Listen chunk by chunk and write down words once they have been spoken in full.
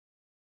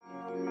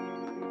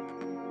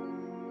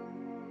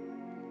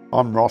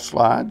I'm Ross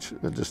Large,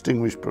 a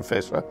distinguished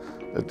professor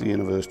at the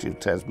University of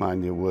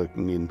Tasmania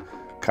working in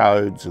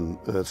codes and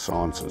earth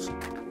sciences.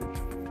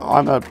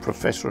 I'm a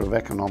professor of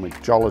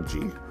economic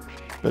geology,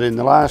 but in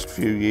the last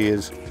few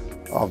years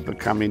I've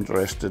become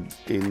interested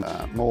in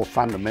a more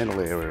fundamental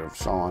area of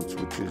science,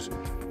 which is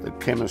the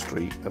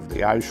chemistry of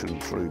the ocean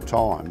through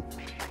time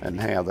and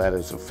how that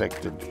has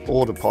affected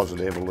ore deposit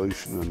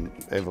evolution and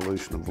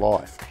evolution of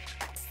life.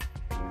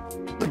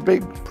 The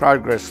big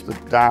progress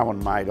that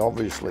Darwin made,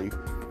 obviously,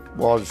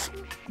 was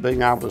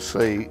being able to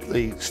see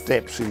the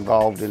steps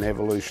involved in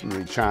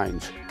evolutionary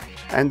change.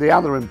 And the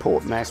other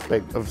important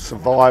aspect of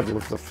survival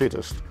of the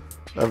fittest,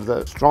 of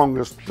the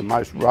strongest, the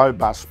most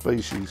robust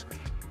species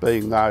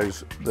being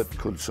those that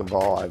could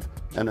survive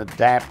and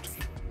adapt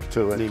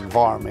to an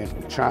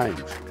environmental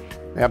change.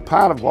 Now,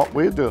 part of what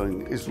we're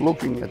doing is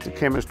looking at the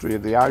chemistry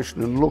of the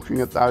ocean and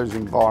looking at those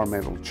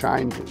environmental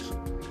changes.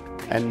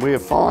 And we're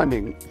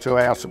finding, to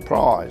our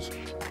surprise,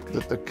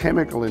 that the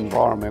chemical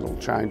environmental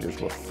changes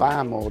were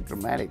far more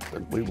dramatic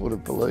than we would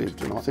have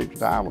believed, and I think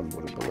Darwin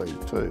would have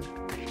believed too.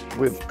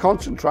 We've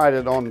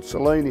concentrated on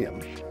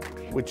selenium,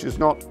 which is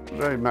not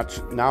very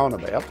much known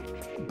about,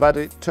 but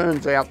it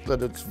turns out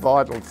that it's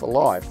vital for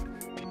life.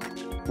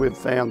 We've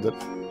found that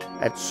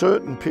at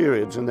certain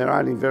periods, and there are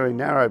only very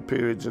narrow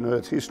periods in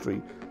Earth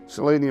history,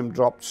 selenium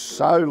dropped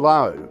so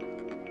low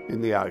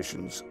in the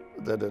oceans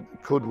that it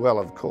could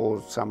well have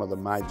caused some of the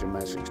major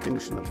mass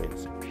extinction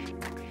events.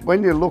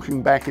 When you're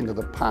looking back into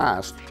the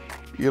past,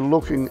 you're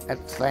looking at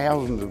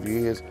thousands of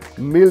years,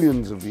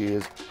 millions of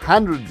years,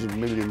 hundreds of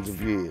millions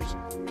of years.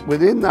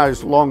 Within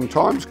those long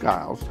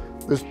timescales,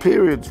 there's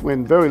periods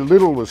when very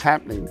little was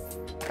happening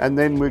and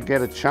then we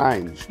get a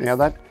change. Now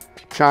that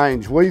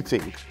change, we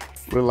think,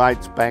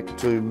 relates back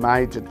to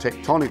major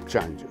tectonic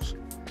changes.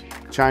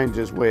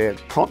 Changes where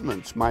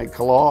continents may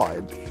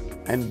collide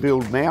and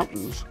build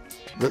mountains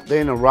that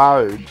then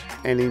erode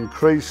and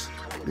increase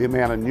the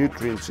amount of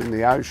nutrients in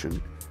the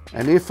ocean.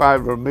 And if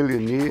over 1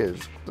 million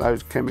years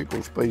those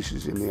chemical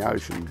species in the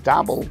ocean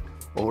double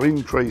or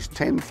increase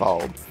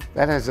tenfold,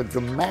 that has a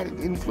dramatic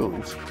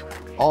influence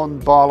on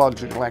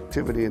biological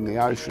activity in the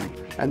ocean,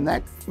 and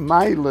that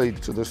may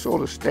lead to the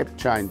sort of step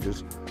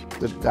changes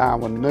that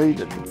Darwin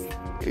needed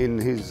in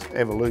his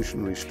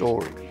evolutionary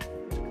story.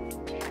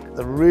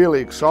 The really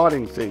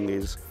exciting thing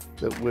is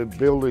that we're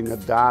building a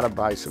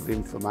database of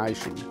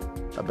information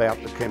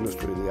about the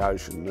chemistry of the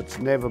ocean that's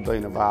never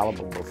been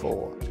available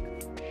before.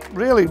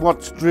 Really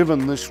what's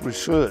driven this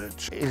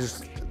research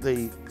is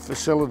the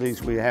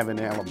facilities we have in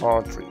our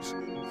laboratories,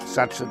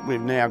 such that we've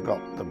now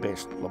got the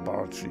best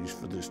laboratories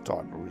for this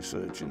type of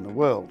research in the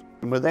world.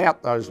 And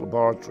without those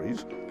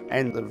laboratories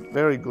and the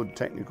very good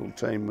technical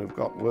team we've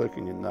got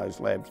working in those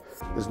labs,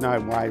 there's no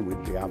way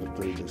we'd be able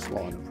to do this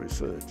line of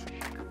research.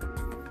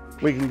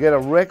 We can get a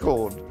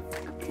record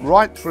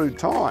right through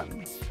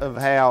time of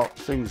how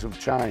things have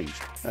changed.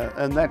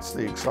 And that's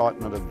the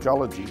excitement of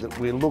geology, that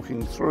we're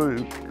looking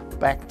through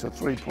back to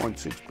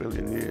 3.6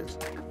 billion years.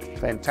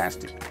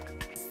 Fantastic.